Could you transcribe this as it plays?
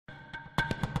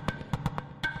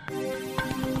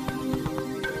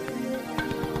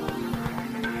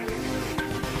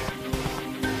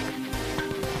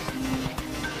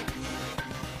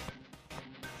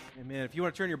Amen. If you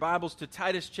want to turn your Bibles to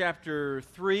Titus chapter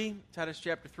 3,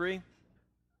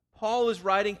 Paul is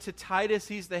writing to Titus.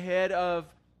 He's the head of,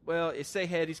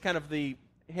 he's kind of the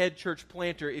head church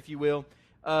planter, if you will,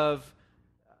 of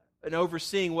and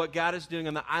overseeing what God is doing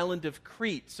on the island of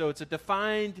Crete. So it's a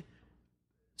defined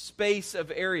space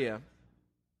of area.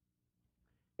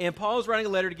 And Paul is writing a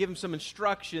letter to give him some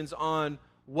instructions on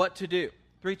what to do.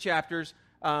 3 chapters.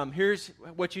 Here's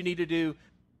what you need to do.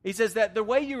 He says that the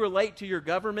way you relate to your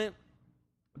government,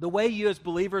 the way you as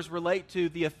believers relate to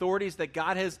the authorities that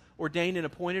God has ordained and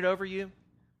appointed over you,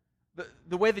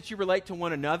 the way that you relate to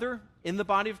one another in the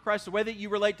body of Christ, the way that you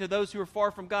relate to those who are far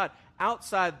from God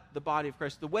outside the body of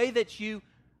Christ, the way that you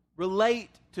relate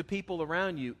to people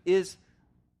around you is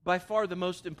by far the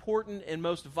most important and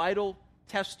most vital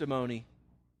testimony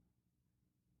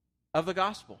of the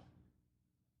gospel.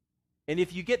 And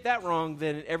if you get that wrong,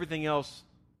 then nothing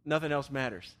else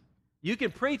matters. You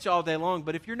can preach all day long,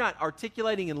 but if you're not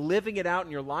articulating and living it out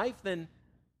in your life, then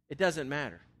it doesn't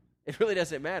matter. It really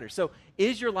doesn't matter. So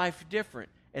is your life different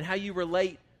and how you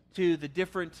relate to the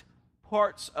different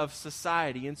parts of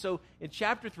society? And so in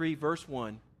chapter 3, verse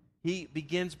 1, he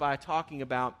begins by talking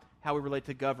about how we relate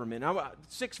to government. Now,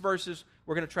 6 verses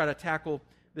we're going to try to tackle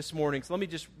this morning. So let me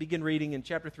just begin reading in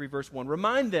chapter 3, verse 1.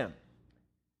 Remind them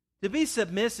to be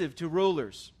submissive to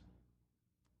rulers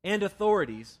and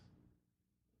authorities,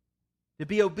 to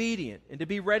be obedient and to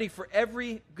be ready for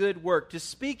every good work, to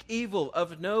speak evil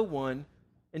of no one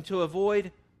and to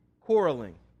avoid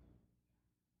quarreling,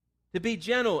 to be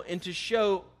gentle and to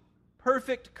show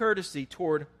perfect courtesy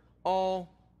toward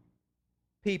all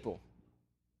people.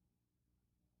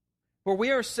 For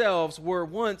we ourselves were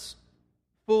once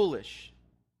foolish,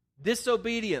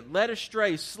 disobedient, led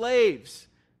astray, slaves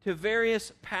to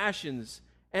various passions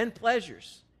and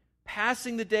pleasures,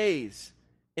 passing the days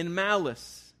in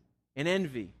malice and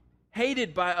envy,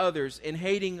 hated by others and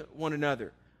hating one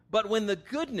another. But when the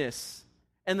goodness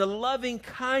and the loving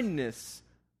kindness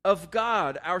of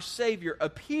God, our Savior,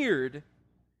 appeared,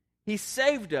 He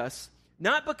saved us,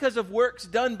 not because of works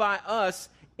done by us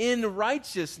in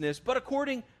righteousness, but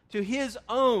according to His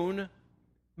own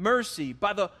mercy,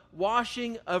 by the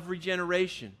washing of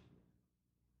regeneration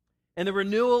and the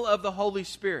renewal of the Holy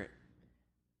Spirit,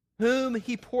 whom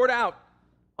He poured out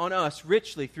on us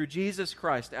richly through Jesus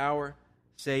Christ, our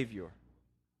Savior,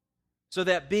 so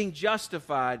that being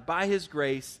justified by His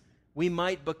grace, we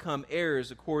might become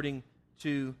heirs according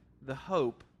to the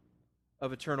hope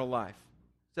of eternal life.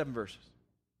 7 verses.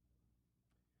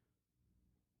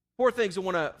 4 things I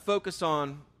want to focus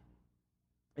on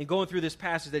in going through this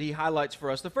passage that he highlights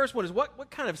for us. The first one is what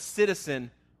kind of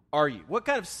citizen are you? What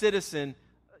kind of citizen,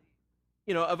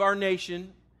 of our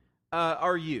nation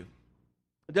are you?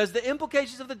 Does the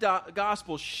implications of the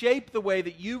gospel shape the way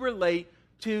that you relate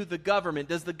to the government?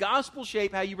 Does the gospel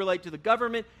shape how you relate to the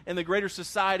government and the greater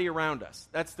society around us?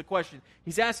 That's the question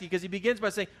he's asking, because he begins by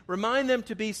saying, remind them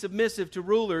to be submissive to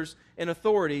rulers and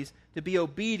authorities, to be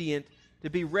obedient, to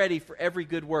be ready for every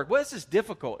good work. Well, this is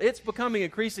difficult. It's becoming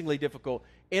increasingly difficult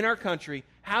in our country.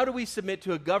 How do we submit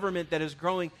to a government that is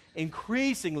growing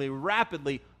increasingly,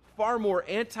 rapidly, far more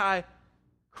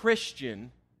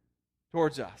anti-Christian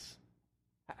towards us?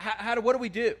 What do we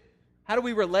do? How do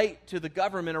we relate to the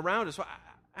government around us?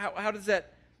 How does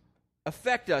that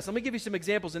affect us? Let me give you some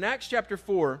examples. In Acts chapter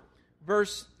 4,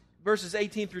 verses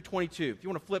 18 through 22. If you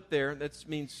want to flip there, that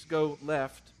means go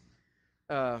left.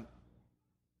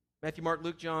 Matthew, Mark,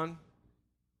 Luke, John,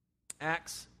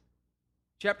 Acts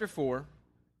chapter 4.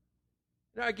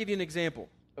 Now I'll give you an example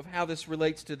of how this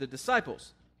relates to the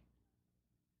disciples.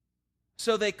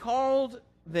 So they called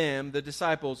them, the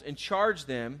disciples, and charged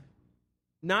them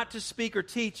not to speak or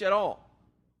teach at all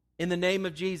in the name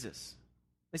of Jesus.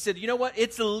 They said, you know what?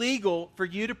 It's illegal for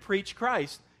you to preach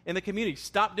Christ in the community.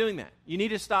 Stop doing that. You need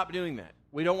to stop doing that.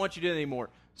 We don't want you to do that anymore.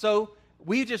 So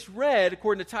we just read,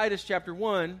 according to Titus chapter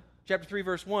 3,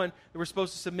 verse 1, that we're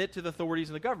supposed to submit to the authorities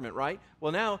in the government, right?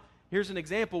 Well, now, here's an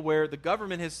example where the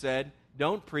government has said,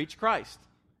 don't preach Christ.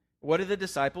 What do the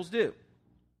disciples do?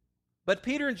 But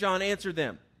Peter and John answered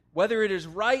them, whether it is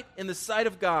right in the sight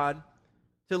of God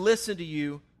to listen to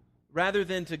you rather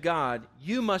than to God,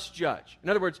 you must judge. In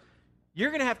other words, you're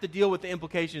going to have to deal with the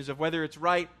implications of whether it's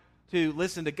right to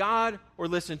listen to God or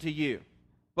listen to you.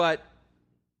 But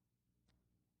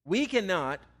we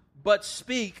cannot but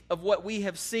speak of what we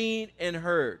have seen and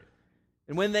heard.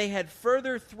 And when they had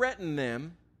further threatened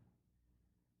them,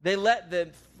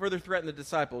 threaten the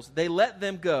disciples, they let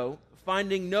them go,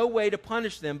 finding no way to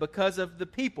punish them because of the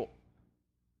people.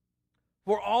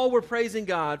 For all were praising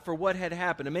God for what had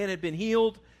happened. A man had been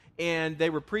healed and they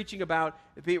were preaching about,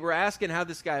 people were asking how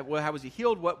this guy, well, how was he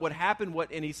healed, what happened,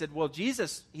 and he said, well,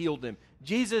 Jesus healed him.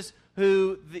 Jesus,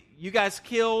 who you guys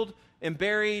killed and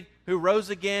buried, who rose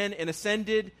again and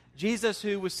ascended. Jesus,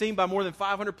 who was seen by more than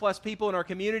 500 plus people in our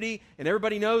community, and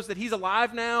everybody knows that he's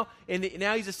alive now, and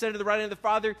now he's ascended to the right hand of the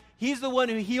Father. He's the one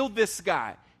who healed this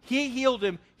guy. He healed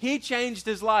him. He changed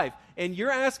his life. And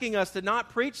you're asking us to not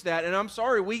preach that, and I'm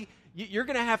sorry, you're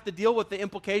going to have to deal with the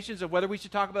implications of whether we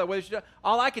should talk about it, whether we should.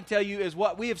 All I can tell you is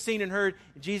what we have seen and heard.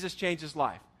 Jesus changed his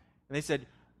life. And they said,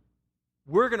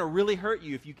 we're going to really hurt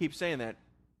you if you keep saying that.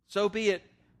 So be it.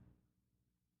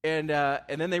 And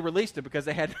then they released him because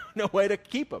they had no way to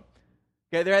keep him.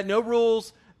 Okay, there had no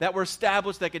rules that were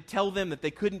established that could tell them that they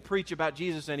couldn't preach about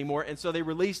Jesus anymore, and so they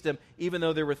released him even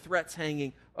though there were threats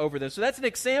hanging over them. So that's an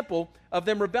example of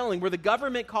them rebelling, where the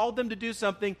government called them to do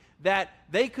something that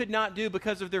they could not do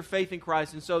because of their faith in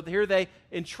Christ. And so here they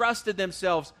entrusted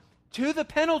themselves to the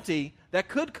penalty that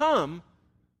could come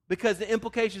because the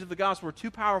implications of the gospel were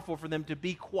too powerful for them to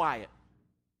be quiet.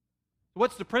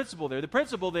 What's the principle there? The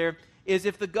principle there is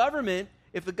if the government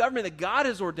that God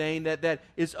has ordained, that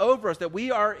is over us, that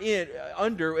we are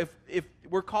under, if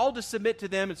we're called to submit to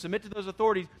them and submit to those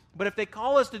authorities, but if they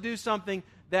call us to do something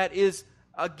that is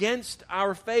against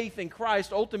our faith in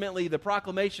Christ, ultimately the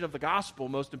proclamation of the gospel,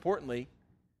 most importantly,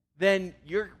 then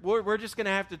we're just going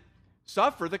to have to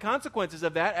suffer the consequences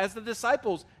of that, as the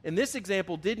disciples in this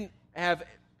example didn't have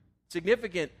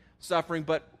significant suffering,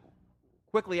 but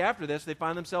quickly after this, they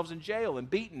find themselves in jail and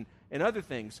beaten and other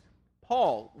things.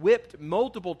 Paul, whipped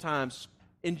multiple times,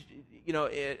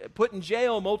 put in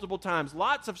jail multiple times,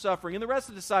 lots of suffering. And the rest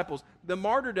of the disciples, the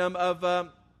martyrdom of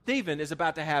Stephen is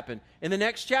about to happen. In the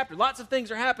next chapter, lots of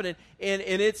things are happening, and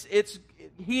it's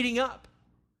heating up.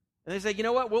 And they say, you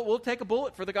know what, we'll take a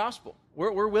bullet for the gospel.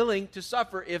 We're willing to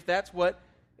suffer if that's what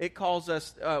it calls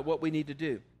us, what we need to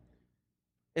do.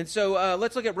 And so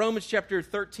let's look at Romans chapter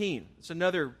 13. It's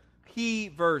another key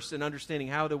verse in understanding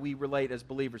how do we relate as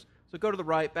believers. So go to the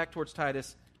right, back towards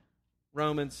Titus,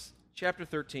 Romans chapter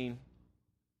 13.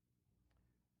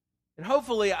 And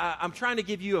hopefully I'm trying to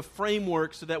give you a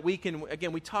framework so that we can,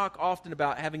 again, we talk often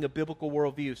about having a biblical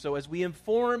worldview. So as we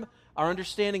inform our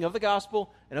understanding of the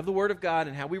gospel and of the Word of God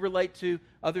and how we relate to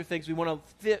other things, we want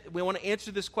to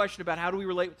answer this question about how do we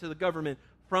relate to the government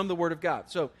from the Word of God.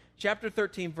 So chapter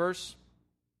 13, verses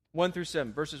 1 through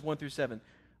 7.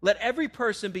 Let every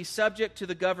person be subject to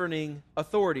the governing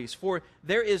authorities, for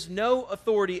there is no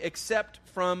authority except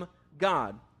from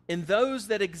God, and those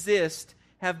that exist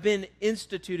have been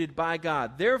instituted by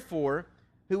God. Therefore,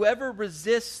 whoever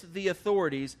resists the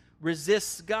authorities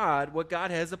resists God, what God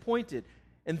has appointed,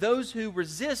 and those who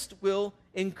resist will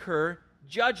incur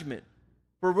judgment.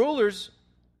 For rulers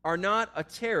are not a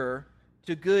terror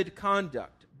to good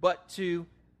conduct, but to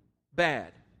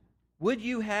bad. Would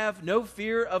you have no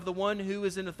fear of the one who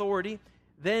is in authority?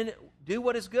 Then do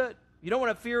what is good. You don't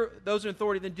want to fear those in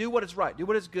authority, then do what is right. Do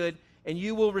what is good, and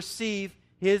you will receive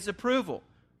his approval.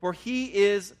 For he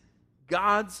is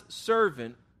God's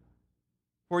servant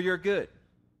for your good.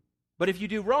 But if you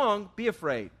do wrong, be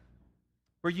afraid.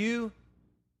 For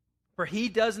he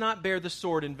does not bear the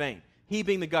sword in vain. He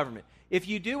being the government. If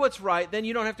you do what's right, then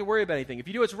you don't have to worry about anything. If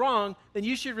you do what's wrong, then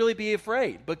you should really be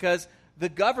afraid, because the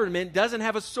government doesn't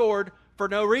have a sword for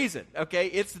no reason, okay?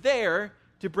 It's there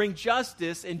to bring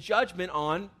justice and judgment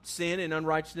on sin and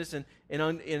unrighteousness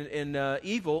and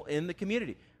evil in the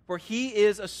community. For he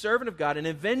is a servant of God, an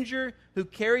avenger who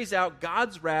carries out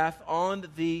God's wrath on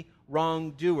the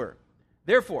wrongdoer.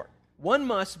 Therefore, one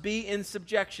must be in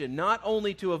subjection, not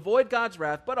only to avoid God's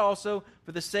wrath, but also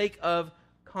for the sake of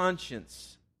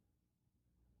conscience.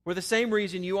 For the same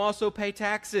reason, you also pay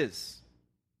taxes.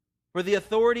 For the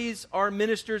authorities are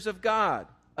ministers of God,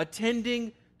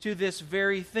 attending to this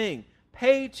very thing.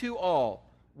 Pay to all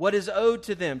what is owed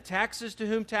to them. Taxes to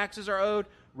whom taxes are owed.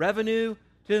 Revenue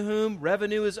to whom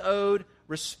revenue is owed.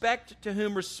 Respect to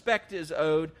whom respect is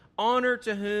owed. Honor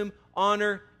to whom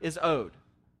honor is owed.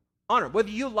 Honor. Whether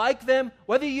you like them,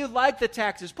 whether you like the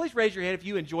taxes. Please raise your hand if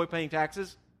you enjoy paying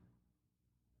taxes.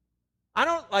 I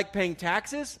don't like paying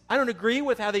taxes. I don't agree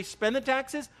with how they spend the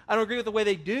taxes. I don't agree with the way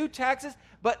they do taxes.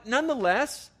 But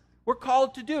nonetheless, we're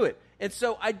called to do it. And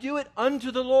so I do it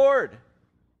unto the Lord,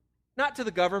 not to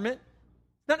the government.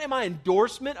 It's not in my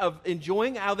endorsement of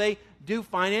enjoying how they do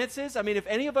finances. I mean, if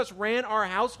any of us ran our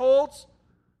households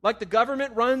like the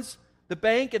government runs the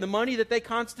bank and the money that they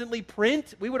constantly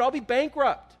print, we would all be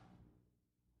bankrupt.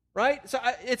 Right? So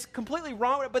it's completely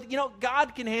wrong. But,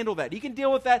 God can handle that. He can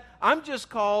deal with that. I'm just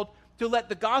called to let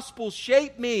the gospel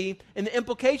shape me and the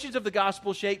implications of the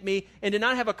gospel shape me and to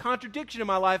not have a contradiction in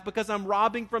my life because I'm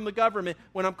robbing from the government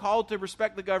when I'm called to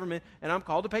respect the government and I'm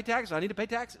called to pay taxes. I need to pay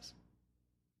taxes.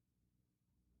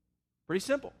 Pretty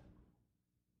simple.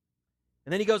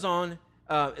 And then he goes on.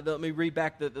 Let me read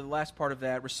back the last part of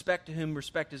that. Respect to whom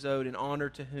respect is owed, and honor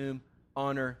to whom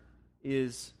honor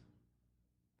is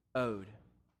owed.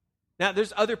 Now,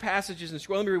 there's other passages in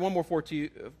Scripture. Let me read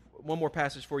one more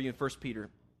passage for you in 1 Peter.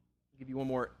 I'll give you one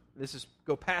more.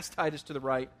 Go past Titus to the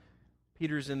right.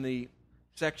 Peter's in the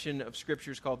section of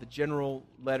Scriptures called the general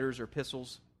letters or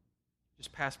epistles.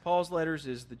 Just past Paul's letters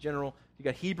is the general. You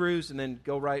got Hebrews, and then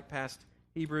go right past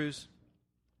Hebrews,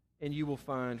 and you will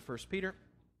find 1 Peter.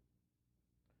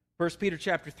 1 Peter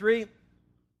chapter 3.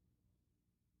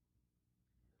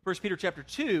 1 Peter chapter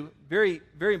 2, very,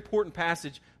 very important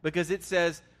passage because it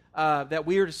says that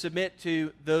we are to submit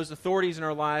to those authorities in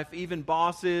our life, even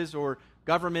bosses or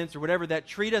governments or whatever, that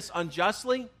treat us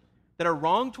unjustly, that are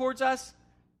wrong towards us.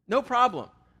 No problem,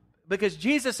 because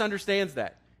Jesus understands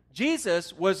that.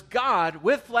 Jesus was God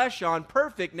with flesh on,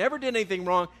 perfect, never did anything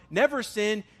wrong, never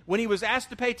sinned. When he was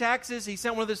asked to pay taxes, he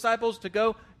sent one of the disciples to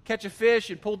go catch a fish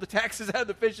and pulled the taxes out of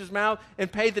the fish's mouth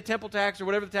and paid the temple tax or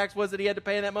whatever the tax was that he had to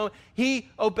pay in that moment. He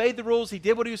obeyed the rules. He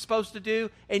did what he was supposed to do.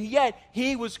 And yet,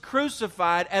 he was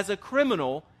crucified as a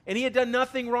criminal, and he had done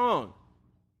nothing wrong.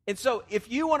 And so,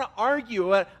 if you want to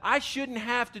argue, I shouldn't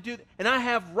have to do that, and I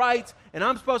have rights, and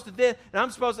I'm supposed to this, and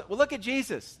I'm supposed to... Well, look at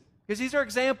Jesus, because he's our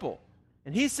example.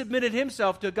 And he submitted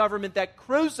himself to a government that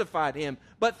crucified him.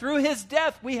 But through his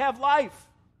death, we have life.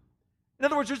 In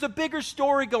other words, there's a bigger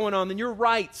story going on than your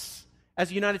rights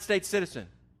as a United States citizen.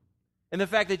 And the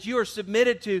fact that you are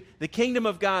submitted to the kingdom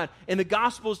of God and the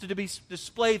gospel is to be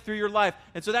displayed through your life.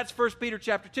 And so that's 1 Peter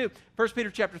chapter 2. 1 Peter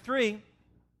chapter 3,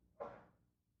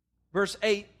 verse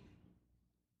 8.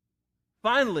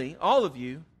 Finally, all of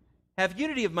you have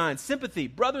unity of mind, sympathy,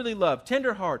 brotherly love,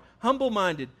 tender heart,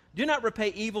 humble-minded. Do not repay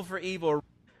evil for evil or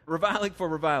reviling for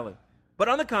reviling. But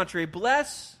on the contrary,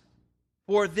 bless,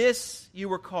 for this you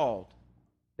were called,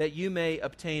 that you may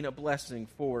obtain a blessing.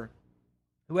 For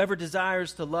whoever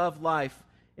desires to love life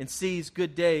and see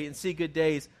good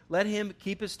days, let him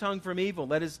keep his tongue from evil,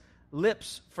 let his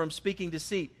lips from speaking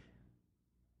deceit.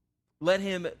 Let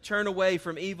him turn away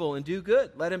from evil and do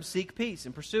good. Let him seek peace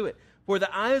and pursue it. For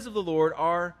the eyes of the Lord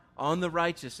are on the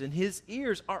righteous, and his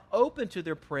ears are open to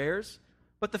their prayers,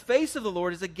 but the face of the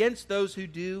Lord is against those who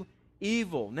do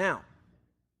evil. Now,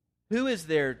 who is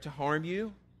there to harm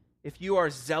you if you are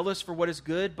zealous for what is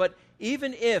good? But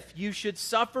even if you should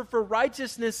suffer for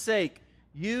righteousness' sake,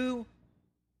 you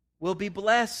will be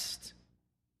blessed.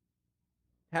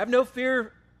 Have no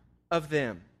fear of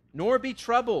them, nor be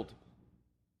troubled.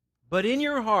 But in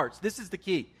your hearts, this is the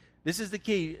key. This is the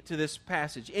key to this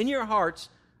passage. In your hearts,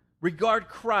 regard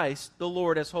Christ, the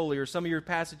Lord, as holy. Or some of your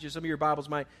passages, some of your Bibles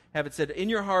might have it said, in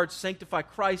your hearts, sanctify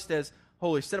Christ as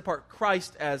holy. Set apart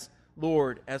Christ as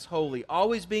Lord, as holy.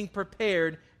 Always being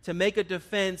prepared to make a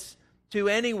defense to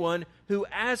anyone who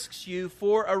asks you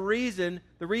for a reason,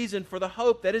 the reason for the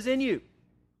hope that is in you.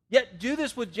 Yet do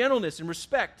this with gentleness and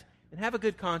respect and have a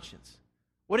good conscience.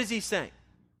 What is he saying?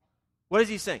 What is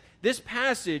he saying? This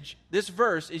passage, this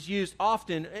verse is used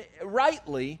often,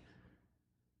 rightly,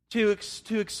 to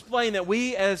explain that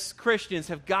we as Christians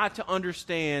have got to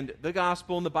understand the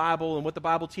gospel and the Bible and what the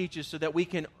Bible teaches so that we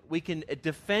can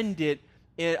defend it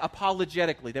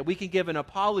apologetically, that we can give an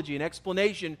apology, an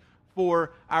explanation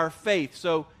for our faith.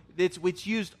 So it's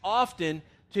used often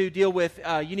to deal with,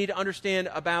 you need to understand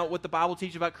about what the Bible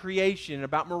teaches about creation, and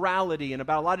about morality, and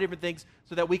about a lot of different things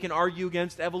so that we can argue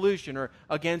against evolution or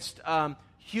against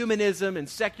humanism and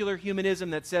secular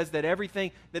humanism that says that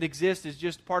everything that exists is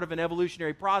just part of an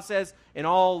evolutionary process and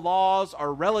all laws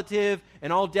are relative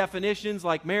and all definitions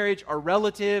like marriage are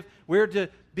relative. We're to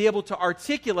be able to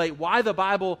articulate why the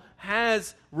Bible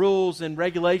has rules and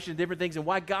regulations, different things, and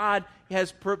why God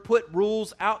has put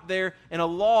rules out there and a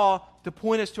law to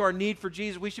point us to our need for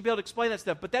Jesus. We should be able to explain that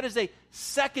stuff. But that is a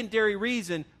secondary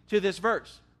reason to this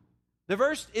verse. The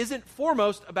verse isn't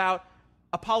foremost about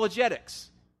apologetics.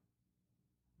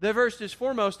 The verse is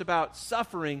foremost about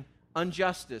suffering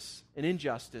injustice and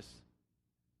injustice.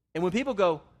 And when people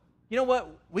go, you know what,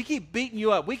 we keep beating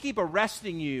you up, we keep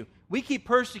arresting you, we keep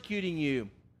persecuting you,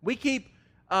 we keep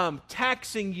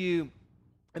taxing you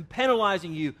and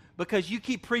penalizing you because you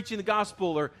keep preaching the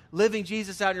gospel or living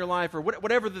Jesus out in your life or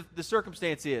whatever the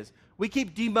circumstance is. We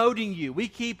keep demoting you. We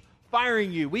keep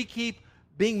firing you. We keep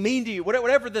being mean to you.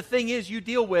 Whatever the thing is you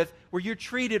deal with where you're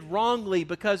treated wrongly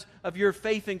because of your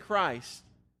faith in Christ.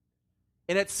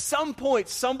 And at some point,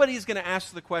 somebody is going to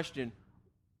ask the question,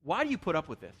 why do you put up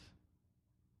with this?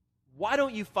 why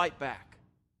don't you fight back?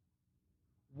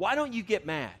 Why don't you get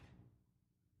mad?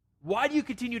 Why do you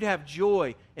continue to have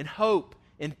joy and hope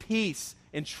and peace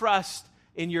and trust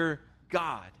in your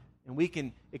God? And we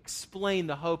can explain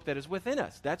the hope that is within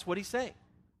us. That's what he's saying.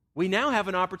 We now have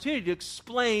an opportunity to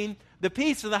explain the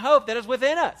peace and the hope that is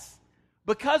within us.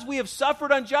 Because we have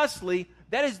suffered unjustly,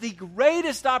 that is the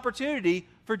greatest opportunity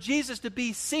for Jesus to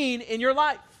be seen in your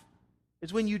life.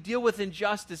 Is when you deal with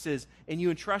injustices and you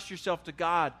entrust yourself to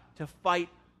God to fight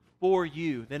for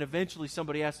you. Then eventually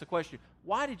somebody asks the question,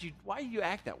 why did you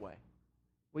act that way?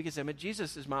 We can say, man,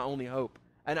 Jesus is my only hope.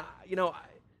 And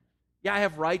I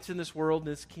have rights in this world,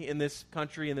 in this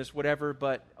country, in this whatever,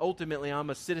 but ultimately I'm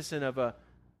a citizen of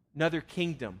another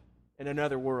kingdom in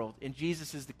another world. And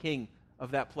Jesus is the king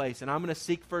of that place. And I'm going to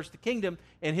seek first the kingdom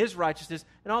and his righteousness,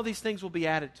 and all these things will be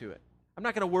added to it. I'm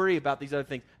not going to worry about these other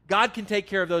things. God can take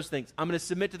care of those things. I'm going to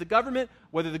submit to the government,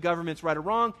 whether the government's right or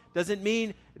wrong. It doesn't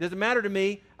matter to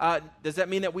me. Does that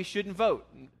mean that we shouldn't vote?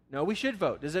 No, we should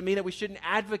vote. Does that mean that we shouldn't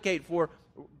advocate for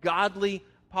godly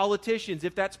politicians,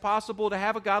 if that's possible to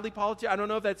have a godly politician? I don't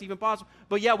know if that's even possible.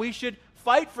 But yeah, we should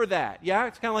fight for that. Yeah,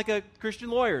 it's kind of like a Christian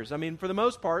lawyers. I mean, for the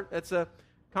most part, that's a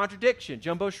contradiction.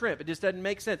 Jumbo shrimp. It just doesn't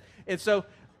make sense. And so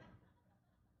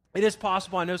it is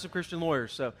possible. I know some Christian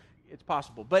lawyers, so it's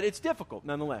possible. But it's difficult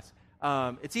nonetheless.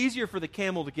 It's easier for the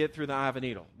camel to get through the eye of a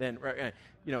needle than,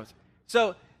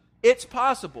 So it's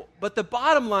possible. But the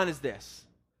bottom line is this.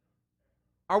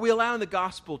 Are we allowing the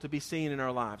gospel to be seen in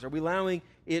our lives? Are we allowing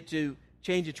it to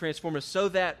change and transform us so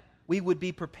that we would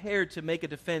be prepared to make a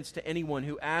defense to anyone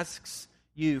who asks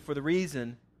you for the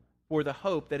reason for the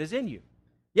hope that is in you?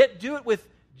 Yet do it with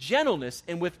gentleness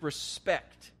and with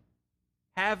respect,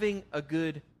 having a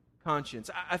good conscience.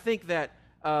 I think that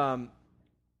a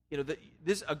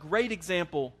great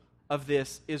example of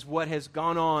this is what has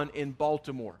gone on in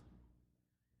Baltimore.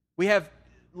 We have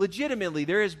legitimately,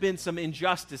 there has been some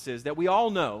injustices that we all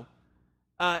know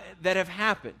that have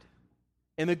happened.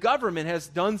 And the government has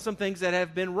done some things that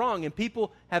have been wrong, and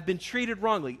people have been treated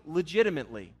wrongly,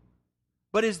 legitimately.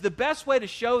 But is the best way to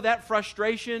show that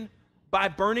frustration by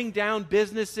burning down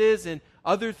businesses and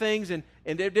other things and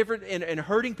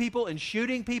hurting people and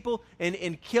shooting people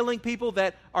and killing people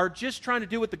that are just trying to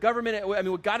do what the government,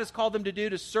 what God has called them to do,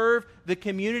 to serve the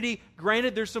community?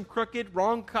 Granted, there's some crooked,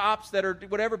 wrong cops that are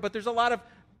whatever, but there's a lot of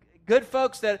good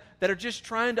folks that are just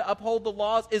trying to uphold the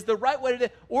laws. Is the right way to do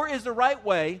it? Or is the right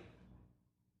way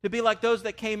to be like those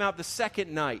that came out the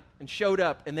second night and showed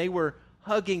up and they were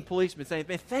hugging policemen saying,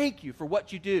 man, thank you for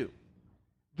what you do,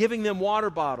 giving them water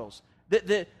bottles.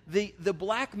 The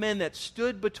black men that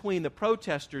stood between the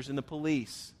protesters and the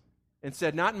police and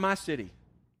said, not in my city.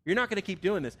 You're not going to keep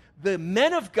doing this. The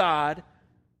men of God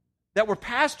that were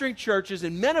pastoring churches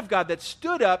and men of God that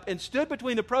stood up and stood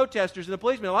between the protesters and the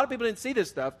policemen. A lot of people didn't see this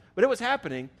stuff, but it was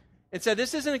happening, and said,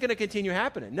 this isn't going to continue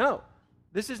happening. No,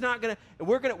 this is not going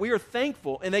to. We are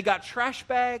thankful. And they got trash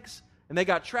bags and they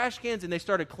got trash cans and they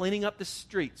started cleaning up the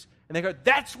streets. And they go,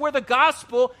 that's where the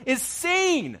gospel is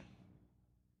seen.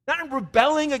 Not in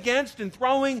rebelling against and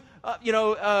throwing,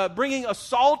 bringing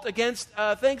assault against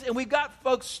things. And we've got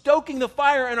folks stoking the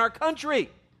fire in our country.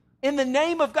 In the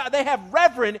name of God, they have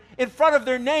reverend in front of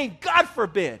their name. God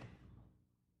forbid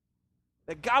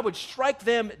that God would strike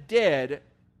them dead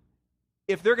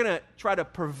if they're going to try to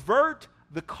pervert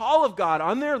the call of God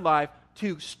on their life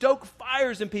to stoke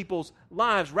fires in people's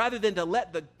lives rather than to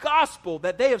let the gospel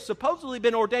that they have supposedly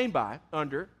been ordained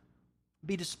under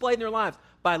be displayed in their lives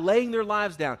by laying their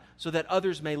lives down so that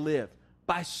others may live,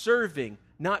 by serving,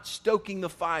 not stoking the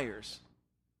fires.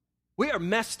 We are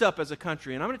messed up as a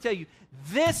country, and I'm going to tell you,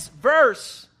 this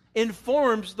verse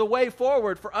informs the way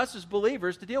forward for us as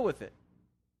believers to deal with it.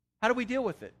 How do we deal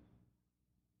with it?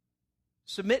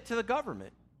 Submit to the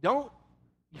government. You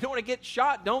don't want to get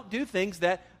shot. Don't do things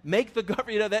that make the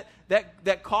government,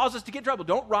 that cause us to get in trouble.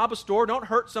 Don't rob a store. Don't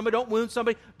hurt somebody. Don't wound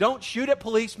somebody. Don't shoot at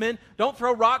policemen. Don't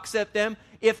throw rocks at them.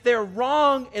 If they're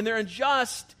wrong and they're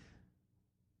unjust,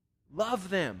 love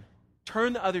them.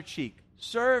 Turn the other cheek.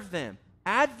 Serve them.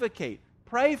 Advocate.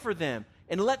 Pray for them.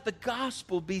 And let the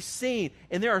gospel be seen.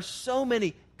 And there are so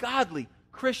many godly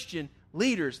Christian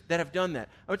leaders that have done that.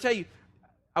 I will tell you,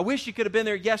 I wish you could have been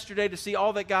there yesterday to see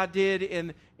all that God did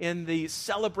in the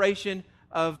celebration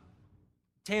of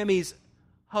Tammy's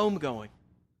homegoing.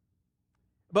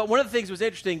 But one of the things that was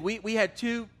interesting, we had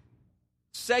two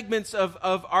segments of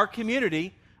our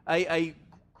community, a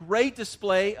great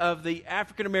display of the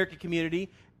African American community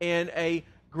and a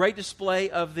great display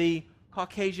of the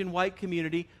Caucasian white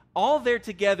community, all there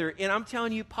together. And I'm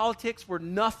telling you, politics were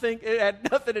nothing. It had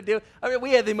nothing to do. I mean,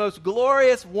 we had the most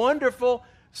glorious, wonderful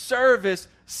service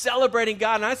celebrating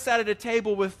God. And I sat at a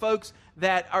table with folks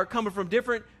that are coming from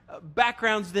different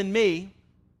backgrounds than me,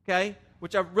 okay,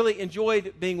 which I really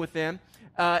enjoyed being with them.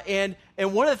 And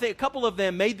one of the things, a couple of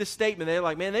them made the statement. They're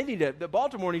like, man,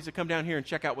 Baltimore needs to come down here and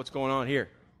check out what's going on here.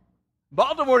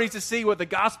 Baltimore needs to see what the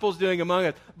gospel's doing among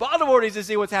us. Baltimore needs to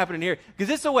see what's happening here. Because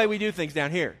this is the way we do things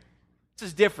down here. This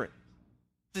is different.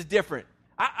 This is different.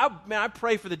 I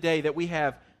pray for the day that we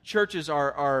have churches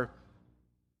are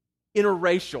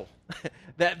interracial.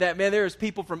 that man, there's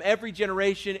people from every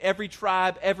generation, every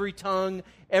tribe, every tongue,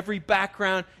 every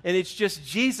background, and it's just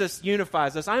Jesus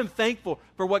unifies us. I am thankful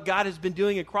for what God has been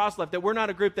doing in Cross Life, that we're not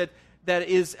a group that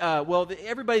is,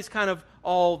 everybody's kind of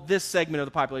all this segment of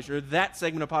the population or that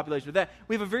segment of the population or that.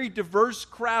 We have a very diverse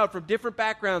crowd from different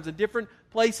backgrounds and different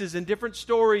places and different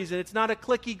stories, and it's not a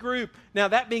cliquey group. Now,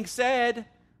 that being said,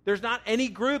 there's not any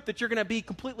group that you're going to be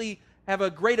completely have a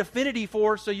great affinity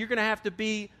for, so you're going to have to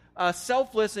be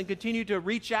selfless and continue to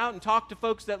reach out and talk to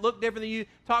folks that look different than you,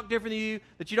 talk different than you,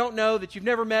 that you don't know, that you've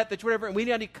never met, that whatever. And we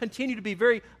need to continue to be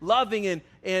very loving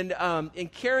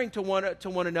and caring to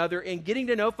one another and getting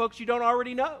to know folks you don't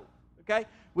already know. Okay,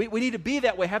 we need to be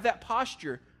that way, have that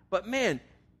posture. But man,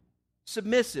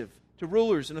 submissive to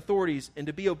rulers and authorities and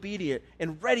to be obedient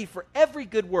and ready for every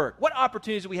good work. What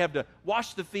opportunities do we have to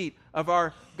wash the feet of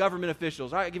our government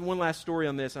officials? I'll give you one last story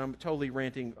on this. I'm totally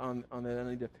ranting on that. I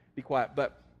need to be quiet,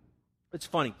 but it's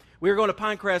funny. We were going to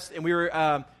Pinecrest, and we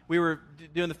were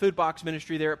doing the food box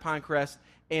ministry there at Pinecrest,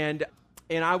 and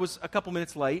I was a couple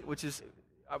minutes late,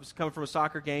 I was coming from a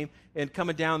soccer game and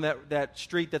coming down that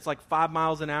street that's like 5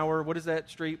 miles an hour. What is that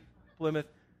street, Plymouth?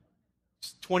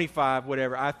 25,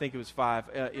 whatever. I think it was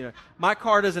 5. My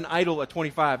car doesn't idle at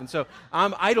 25, and so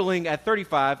I'm idling at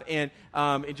 35 and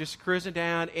just cruising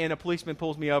down, and a policeman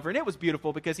pulls me over, and it was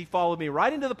beautiful because he followed me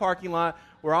right into the parking lot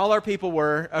where all our people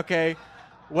were, okay,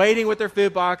 waiting with their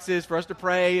food boxes for us to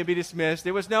pray and be dismissed.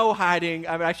 There was no hiding.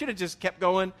 I mean, I should have just kept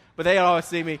going, but they always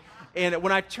see me. And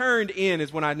when I turned in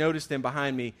is when I noticed him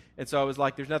behind me. And so I was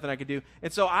like, there's nothing I could do.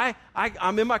 And so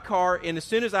I'm in my car, and as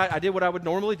soon as I did what I would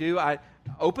normally do, I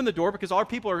opened the door because all our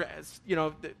people are,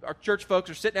 our church folks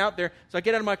are sitting out there. So I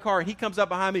get out of my car, and he comes up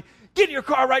behind me, get in your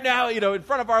car right now, in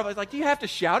front of I was like, do you have to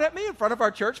shout at me in front of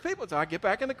our church people? So I get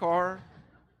back in the car.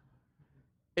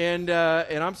 And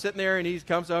I'm sitting there, and he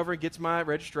comes over and gets my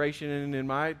registration and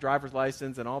my driver's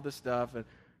license and all this stuff.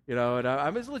 And I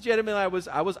was legitimately,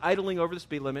 I was idling over the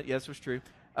speed limit. Yes, it was true.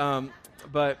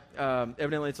 But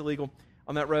evidently it's illegal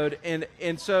on that road.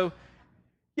 And so,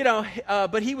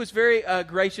 but he was very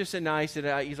gracious and nice.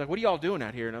 And he's like, what are y'all doing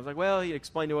out here? And I was like, well, he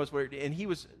explained to us and he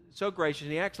was so gracious.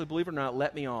 And he actually, believe it or not,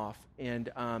 let me off. And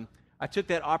I took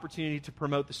that opportunity to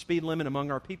promote the speed limit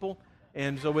among our people.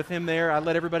 And so with him there, I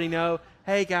let everybody know,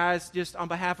 hey, guys, just on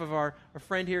behalf of our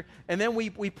friend here. And then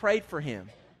we prayed for him.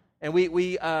 And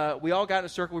we all got in a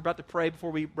circle. We were about to pray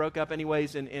before we broke up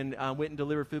anyways and went and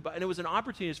delivered food. And it was an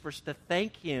opportunity for us to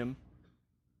thank him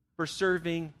for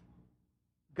serving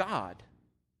God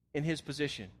in his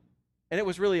position. And it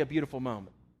was really a beautiful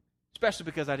moment, especially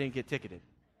because I didn't get ticketed.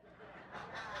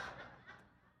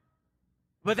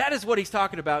 But that is what he's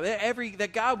talking about.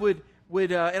 That God would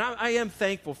and I am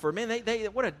thankful for, man,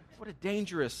 what a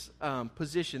dangerous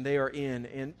position they are in.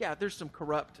 And yeah, there's some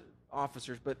corrupt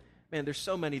officers, but man, there's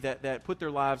so many that put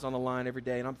their lives on the line every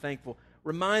day, and I'm thankful.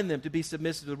 Remind them to be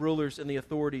submissive to the rulers and the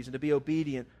authorities and to be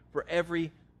obedient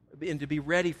and to be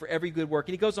ready for every good work.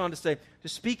 And he goes on to say, to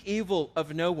speak evil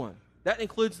of no one. That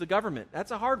includes the government.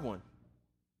 That's a hard one.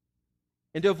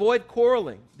 And to avoid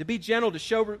quarreling, to be gentle, to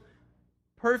show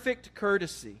perfect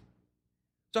courtesy.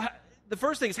 So the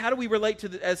first thing is, how do we relate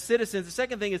as citizens? The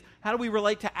second thing is, how do we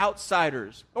relate to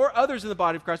outsiders or others in the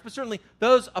body of Christ, but certainly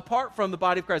those apart from the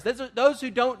body of Christ, those who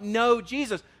don't know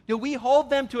Jesus? Do we hold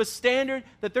them to a standard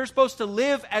that they're supposed to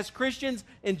live as Christians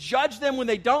and judge them when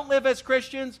they don't live as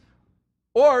Christians?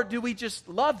 Or do we just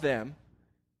love them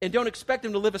and don't expect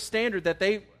them to live a standard that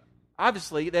they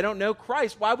don't know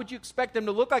Christ? Why would you expect them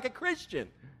to look like a Christian?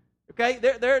 Okay,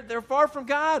 they're far from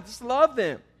God. Just love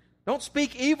them. Don't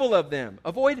speak evil of them.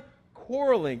 Avoid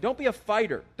quarreling. Don't be a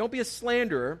fighter. Don't be a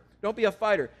slanderer. Don't be a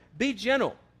fighter. Be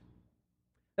gentle.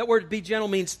 That word be gentle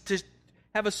means to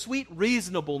have a sweet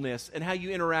reasonableness in how you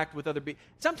interact with other people.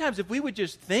 Sometimes if we would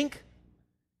just think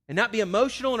and not be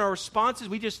emotional in our responses,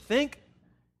 we just think,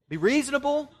 be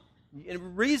reasonable,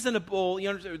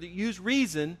 use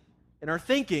reason in our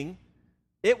thinking,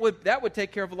 that would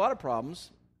take care of a lot of problems,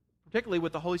 particularly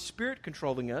with the Holy Spirit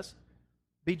controlling us.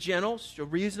 Be gentle, show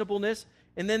reasonableness,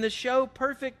 and then to show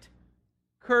perfect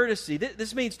courtesy.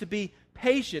 This means to be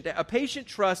patient, a patient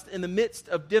trust in the midst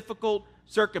of difficult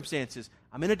circumstances.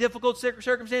 I'm in a difficult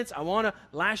circumstance. I want to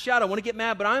lash out. I want to get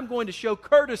mad, but I'm going to show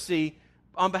courtesy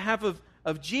on behalf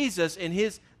of Jesus and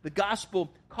the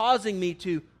gospel causing me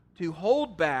to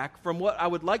hold back from what I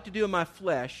would like to do in my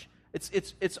flesh.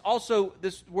 It's also,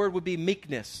 this word would be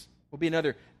meekness, will be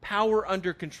another, power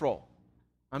under control.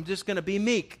 I'm just going to be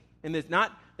meek. And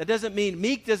that doesn't mean,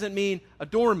 meek doesn't mean a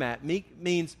doormat. Meek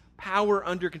means power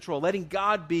under control, letting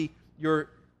God be your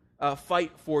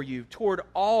fight for you toward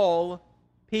all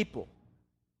people.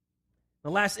 The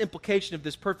last implication of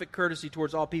this perfect courtesy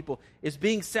towards all people is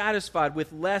being satisfied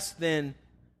with less than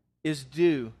is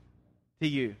due to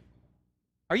you.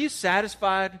 Are you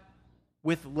satisfied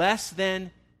with less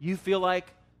than you feel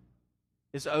like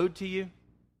is owed to you?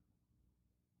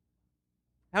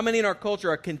 How many in our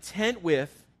culture are content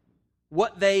with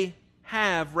what they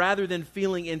have rather than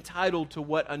feeling entitled to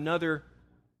what another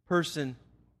person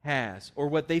has or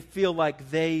what they feel like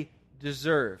they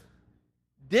deserve?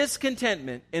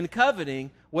 Discontentment and coveting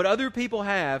what other people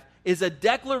have is a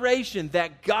declaration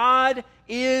that God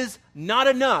is not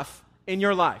enough in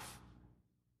your life.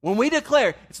 When we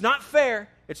declare it's not fair,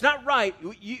 it's not right,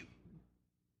 you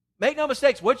make no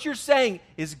mistakes, what you're saying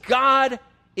is God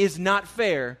is not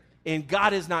fair and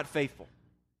God is not faithful.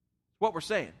 That's what we're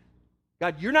saying.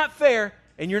 God, you're not fair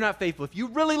and you're not faithful. If you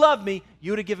really loved me,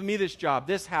 you would have given me this job,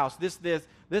 this house, this,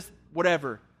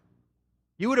 whatever.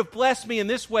 You would have blessed me in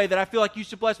this way that I feel like you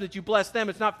should bless me, that you bless them.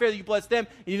 It's not fair that you bless them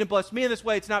and you didn't bless me in this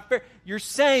way. It's not fair. You're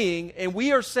saying, and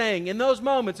we are saying in those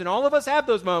moments, and all of us have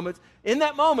those moments, in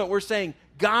that moment we're saying,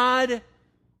 God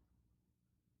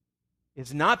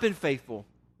has not been faithful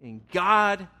and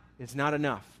God is not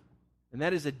enough. And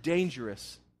that is a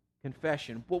dangerous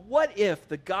confession. But what if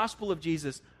the gospel of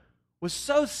Jesus was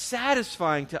so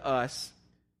satisfying to us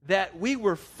that we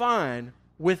were fine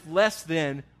with less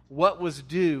than what was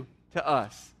due to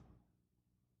us?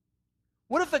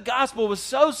 What if the gospel was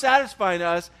so satisfying to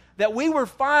us that we were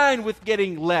fine with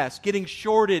getting less, getting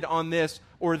shorted on this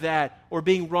or that, or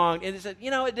being wronged, and it said,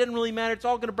 it didn't really matter, it's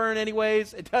all going to burn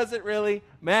anyways, it doesn't really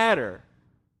matter.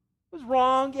 It was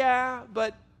wrong, yeah,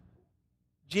 but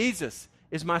Jesus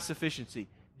is my sufficiency.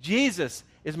 Jesus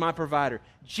is my provider.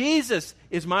 Jesus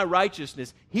is my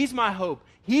righteousness. He's my hope.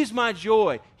 He's my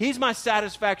joy. He's my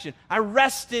satisfaction. I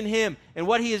rest in Him and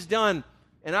what He has done.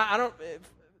 And I'm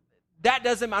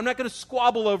not going to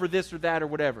squabble over this or that or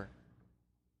whatever.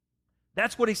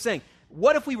 That's what he's saying.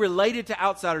 What if we related to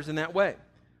outsiders in that way?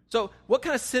 So what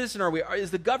kind of citizen are we?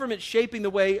 Is the government shaping the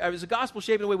way, is the gospel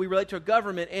shaping the way we relate to a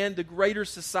government and the greater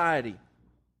society?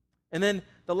 And then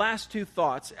the last two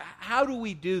thoughts, how do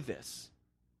we do this?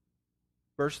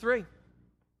 Verse 3.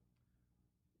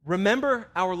 Remember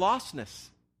our lostness.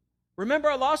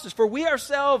 Remember our lostness, for we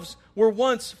ourselves were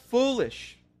once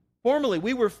foolish. Formerly,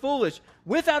 we were foolish,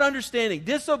 without understanding,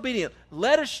 disobedient,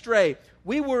 led astray.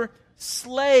 We were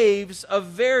slaves of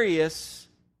various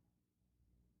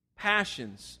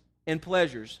passions and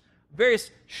pleasures,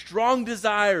 various strong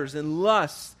desires and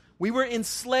lusts. We were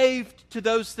enslaved to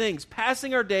those things,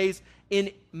 passing our days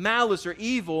in malice or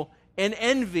evil and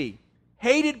envy,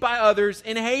 hated by others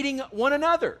and hating one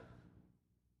another.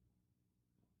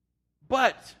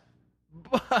 But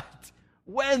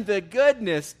when the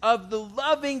goodness of the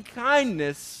loving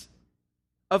kindness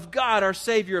of God, our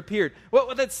Savior, appeared.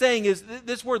 What that's saying is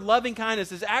this word loving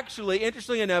kindness is actually,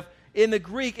 interestingly enough, in the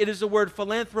Greek, it is the word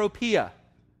philanthropia.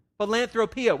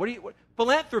 Philanthropia.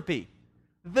 Philanthropy.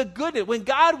 The goodness. When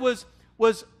God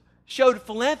showed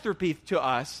philanthropy to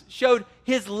us, showed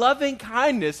His loving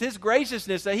kindness, His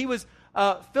graciousness, that He was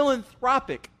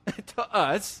philanthropic to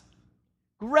us,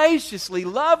 graciously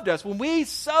loved us when we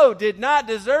so did not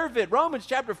deserve it. Romans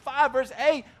chapter 5, verse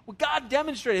 8, God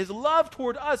demonstrated His love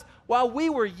toward us while we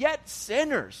were yet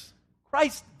sinners.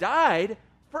 Christ died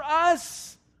for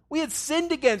us. We had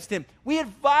sinned against Him. We had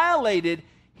violated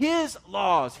His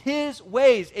laws, His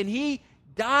ways, and He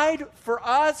died for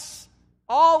us.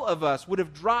 All of us would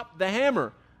have dropped the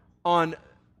hammer on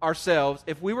ourselves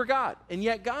if we were God. And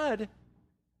yet God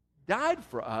died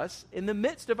for us in the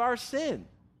midst of our sin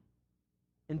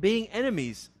and being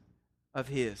enemies of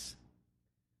His.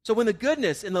 So when the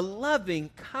goodness and the loving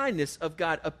kindness of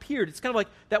God appeared, it's kind of like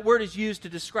that word is used to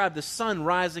describe the sun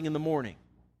rising in the morning.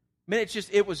 I mean,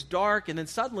 it was dark, and then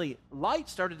suddenly light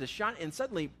started to shine, and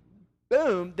suddenly,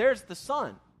 boom, there's the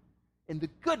sun. And the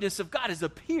goodness of God has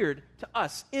appeared to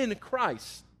us in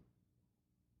Christ,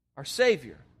 our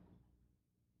Savior.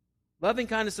 Loving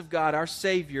kindness of God, our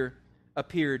Savior,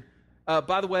 appeared.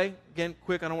 By the way, again,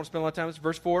 quick, I don't want to spend a lot of time on this.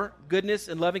 Verse 4, goodness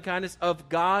and loving kindness of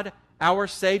God, our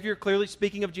Savior, clearly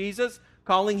speaking of Jesus,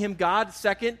 calling Him God.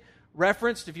 Second,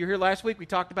 referenced, if you were here last week, we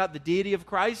talked about the deity of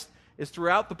Christ is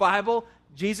throughout the Bible.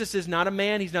 Jesus is not a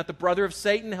man. He's not the brother of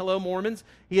Satan. Hello, Mormons.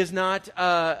 He is not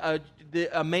a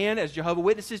man, as Jehovah's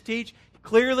Witnesses teach.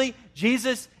 Clearly,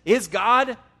 Jesus is God.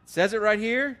 It says it right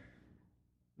here.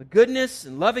 The goodness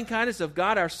and loving kindness of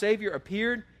God, our Savior,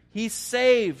 appeared. He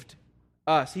saved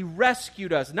us. He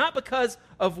rescued us, not because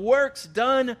of works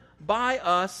done by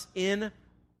us in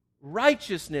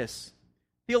righteousness.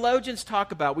 Theologians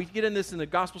talk about, we get in this in the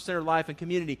gospel-centered life and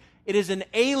community, it is an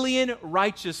alien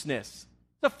righteousness.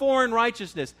 It's a foreign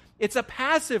righteousness. It's a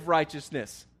passive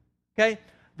righteousness. Okay?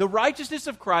 The righteousness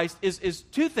of Christ is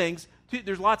two things.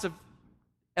 There's lots of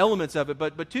elements of it,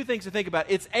 but two things to think about.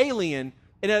 It's alien,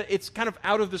 and it's kind of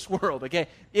out of this world. Okay?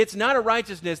 It's not a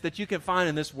righteousness that you can find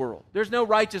in this world. There's no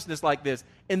righteousness like this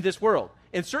in this world.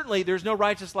 And certainly there's no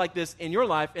righteousness like this in your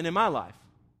life and in my life.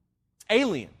 It's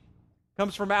alien. It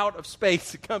comes from out of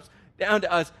space. It comes down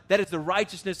to us. That is the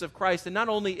righteousness of Christ. And not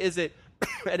only is it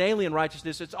an alien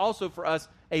righteousness, it's also for us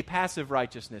a passive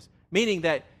righteousness, meaning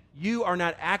that you are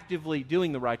not actively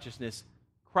doing the righteousness.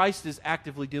 Christ is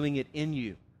actively doing it in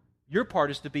you. Your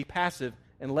part is to be passive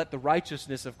and let the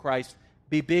righteousness of Christ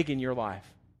be big in your life.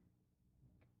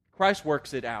 Christ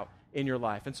works it out in your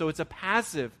life. And so it's a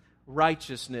passive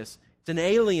righteousness. It's an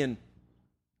alien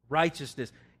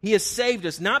righteousness. He has saved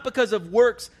us not because of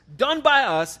works done by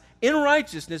us in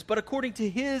righteousness, but according to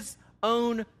His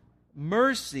own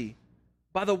mercy,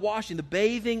 by the washing, the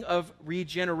bathing of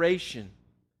regeneration,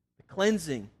 the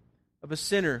cleansing of a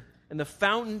sinner, and the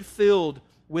fountain filled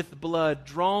with blood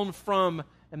drawn from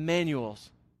Emmanuel's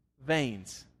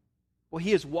veins. Well,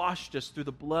 He has washed us through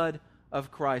the blood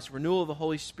of Christ. Renewal of the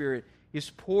Holy Spirit is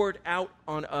poured out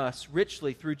on us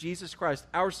richly through Jesus Christ,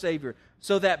 our Savior,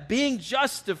 so that being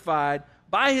justified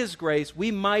by His grace,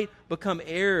 we might become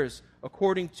heirs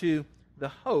according to the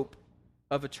hope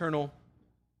of eternal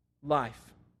life.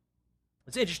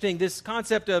 It's interesting, this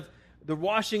concept of the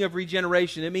washing of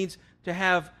regeneration. It means to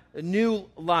have a new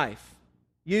life.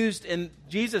 Used in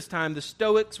Jesus' time, the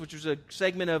Stoics, which was a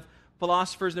segment of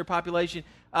philosophers in their population,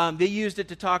 they used it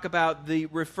to talk about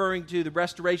referring to the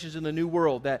restorations in the new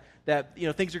world, that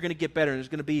things are going to get better. And there's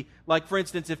going to be, like for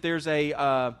instance, if there's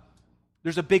a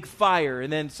big fire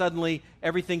and then suddenly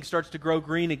everything starts to grow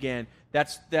green again,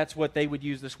 that's what they would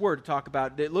use this word to talk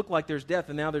about. It looked like there's death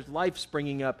and now there's life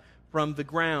springing up from the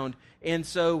ground. And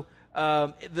so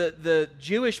the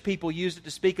Jewish people used it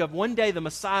to speak of one day the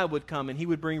Messiah would come and He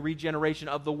would bring regeneration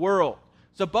of the world.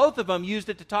 So both of them used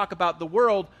it to talk about the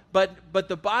world, but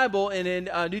the Bible and in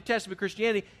New Testament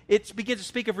Christianity, it begins to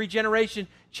speak of regeneration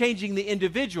changing the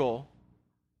individual,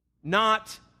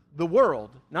 not the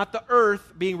world, not the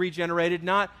earth being regenerated,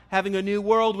 not having a new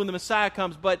world when the Messiah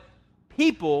comes, but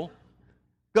people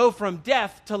go from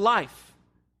death to life.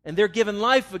 And they're given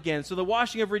life again. So the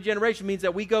washing of regeneration means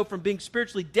that we go from being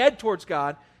spiritually dead towards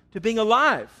God to being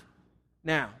alive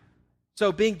now.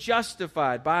 So being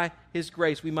justified by His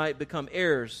grace, we might become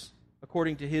heirs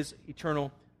according to His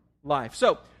eternal life.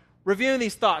 So, reviewing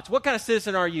these thoughts, what kind of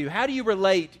citizen are you? How do you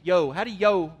relate, how do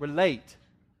you relate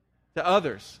to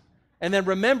others? And then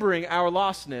remembering our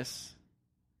lostness,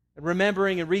 and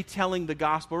remembering and retelling the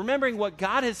gospel, remembering what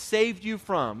God has saved you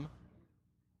from,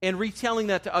 and retelling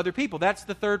that to other people. That's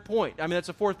the third point. That's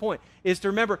the fourth point, is to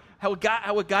remember what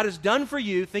God has done for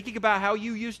you, thinking about how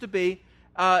you used to be,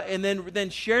 and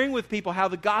then sharing with people how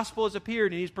the gospel has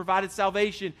appeared and He's provided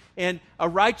salvation and a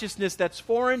righteousness that's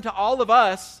foreign to all of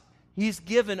us, He's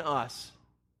given us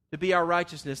to be our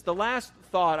righteousness. The last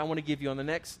thought I want to give you on the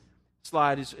next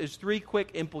slide is three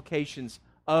quick implications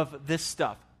of this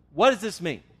stuff. What does this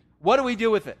mean? What do we do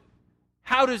with it?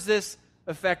 How does this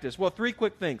affect us? Well, three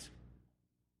quick things.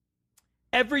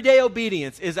 Everyday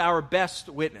obedience is our best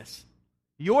witness.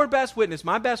 Your best witness,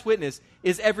 my best witness,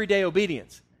 is everyday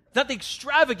obedience. It's not the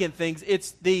extravagant things,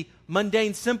 it's the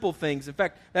mundane, simple things. In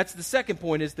fact, that's the second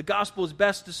point, is the gospel is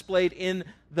best displayed in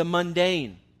the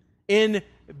mundane, in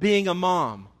being a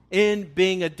mom, in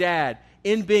being a dad,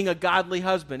 in being a godly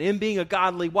husband, in being a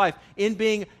godly wife, in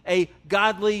being a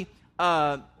godly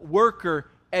worker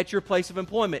at your place of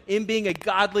employment, in being a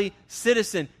godly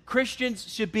citizen.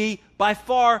 Christians should be by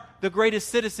far the greatest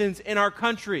citizens in our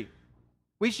country.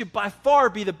 We should by far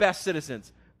be the best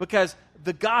citizens because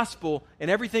the gospel and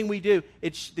everything we do,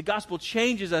 the gospel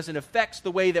changes us and affects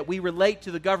the way that we relate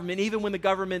to the government. Even when the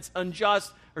government's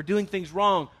unjust or doing things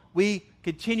wrong, we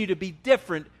continue to be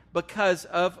different because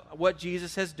of what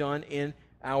Jesus has done in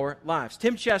our lives.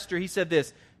 Tim Chester, he said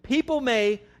this: people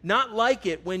may not like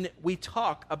it when we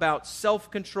talk about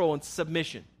self-control and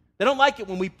submission. They don't like it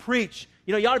when we preach,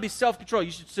 you ought to be self-control,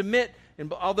 you should submit,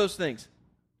 and all those things.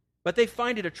 But they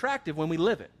find it attractive when we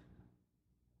live it.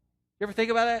 You ever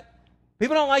think about that?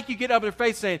 People don't like you get up in their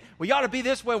face saying, well, you ought to be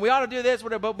this way, we ought to do this,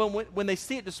 whatever. But when they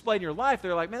see it displayed in your life,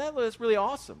 they're like, man, that's really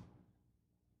awesome.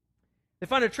 They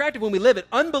find it attractive when we live it.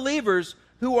 Unbelievers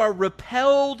who are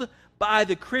repelled by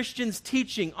the Christian's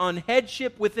teaching on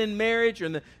headship within marriage, or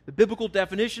in the biblical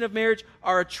definition of marriage,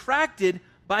 are attracted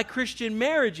by Christian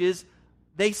marriages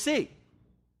they see.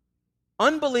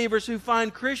 Unbelievers who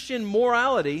find Christian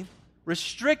morality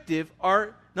restrictive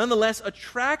are nonetheless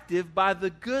attractive by the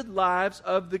good lives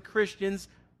of the Christians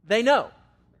they know.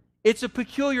 It's a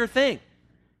peculiar thing.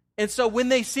 And so when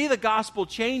they see the gospel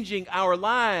changing our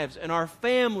lives and our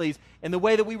families and the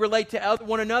way that we relate to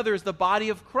one another as the body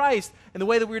of Christ and the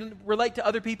way that we relate to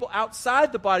other people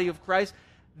outside the body of Christ,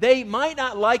 they might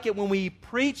not like it when we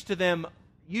preach to them,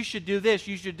 you should do this,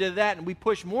 you should do that, and we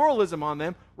push moralism on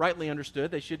them, rightly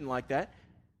understood, they shouldn't like that.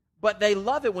 But they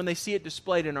love it when they see it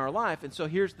displayed in our life. And so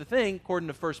here's the thing, according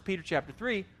to 1 Peter chapter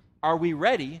 3, are we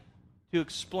ready to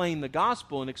explain the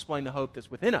gospel and explain the hope that's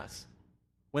within us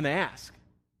when they ask?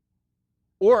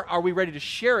 Or are we ready to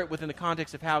share it within the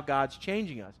context of how God's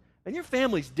changing us? And your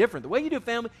family's different. The way you do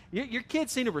family, your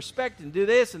kids seem to respect and do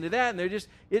this and do that, and they're just,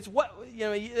 it's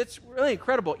really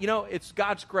incredible. It's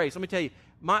God's grace. Let me tell you,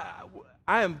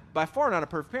 I am by far not a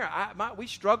perfect parent. We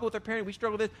struggle with our parenting. We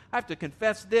struggle with this. I have to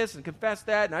confess this and confess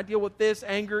that, and I deal with this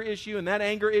anger issue and that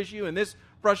anger issue and this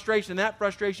frustration and that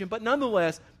frustration. But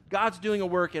nonetheless, God's doing a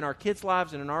work in our kids'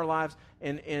 lives and in our lives,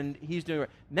 and He's doing it.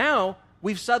 Now,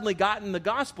 we've suddenly gotten the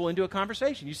gospel into a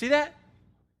conversation. You see that?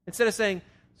 Instead of saying,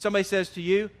 somebody says to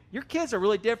you, your kids are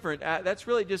really different. That's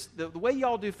really just the way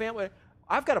y'all do family.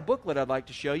 I've got a booklet I'd like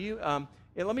to show you. And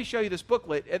let me show you this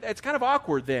booklet. It's kind of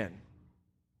awkward then.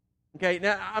 Okay,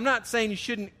 now I'm not saying you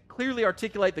shouldn't clearly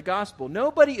articulate the gospel.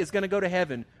 Nobody is going to go to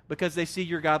heaven because they see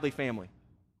your godly family.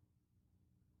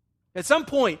 At some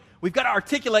point, we've got to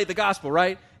articulate the gospel,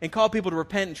 right? And call people to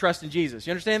repent and trust in Jesus.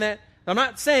 You understand that? I'm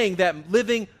not saying that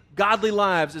living godly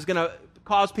lives is going to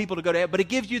cause people to go to heaven, but it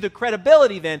gives you the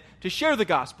credibility then to share the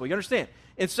gospel. You understand?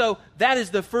 And so that is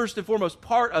the first and foremost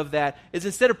part of that, is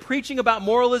instead of preaching about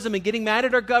moralism and getting mad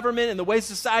at our government and the way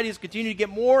society is continuing to get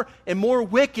more and more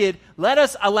wicked, let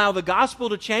us allow the gospel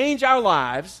to change our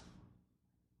lives.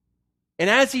 And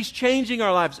as He's changing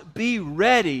our lives, be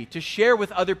ready to share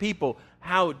with other people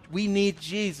how we need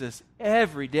Jesus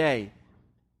every day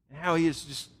and how He is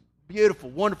just beautiful,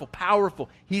 wonderful, powerful.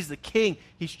 He's the King.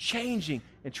 He's changing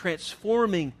and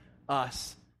transforming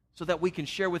us so that we can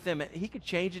share with them. He could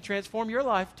change and transform your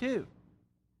life too.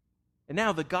 And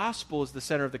now the gospel is the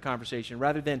center of the conversation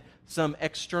rather than some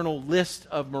external list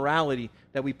of morality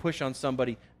that we push on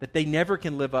somebody that they never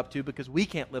can live up to because we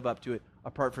can't live up to it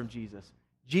apart from Jesus.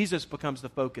 Jesus becomes the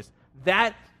focus.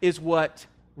 That is what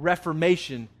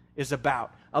Reformation is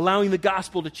about. Allowing the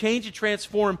gospel to change and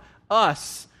transform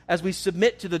us as we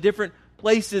submit to the different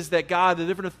places that God, the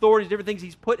different authorities, different things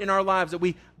He's put in our lives, that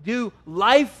we do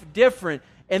life different,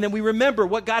 and then we remember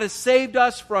what God has saved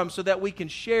us from so that we can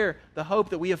share the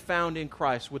hope that we have found in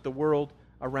Christ with the world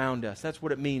around us. That's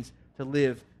what it means to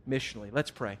live missionally.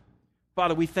 Let's pray.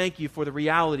 Father, we thank You for the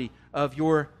reality of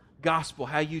Your gospel,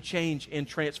 how You change and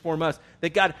transform us.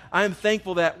 That God, I am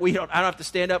thankful that I don't have to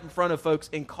stand up in front of folks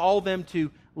and call them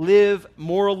to live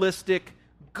moralistic,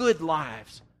 good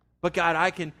lives. But God,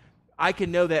 I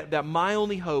can know that my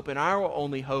only hope and our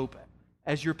only hope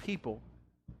as Your people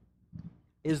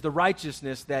is the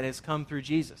righteousness that has come through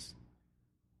Jesus,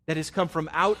 that has come from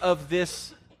out of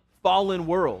this fallen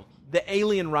world, the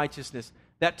alien righteousness,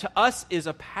 that to us is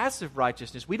a passive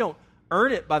righteousness. We don't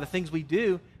earn it by the things we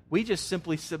do. We just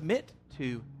simply submit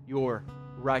to Your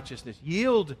righteousness,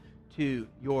 yield to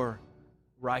Your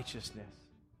righteousness.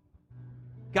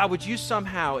 God, would You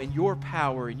somehow, in Your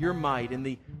power, in Your might, in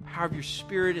the power of Your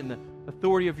Spirit, in the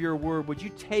authority of Your Word, would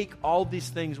You take all these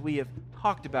things we have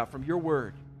talked about from Your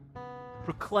Word,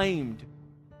 proclaimed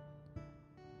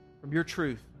from Your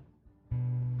truth,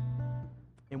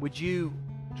 and would You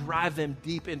drive them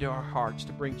deep into our hearts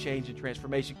to bring change and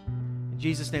transformation? In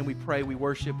Jesus' name we pray, we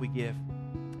worship, we give.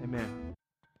 Amen.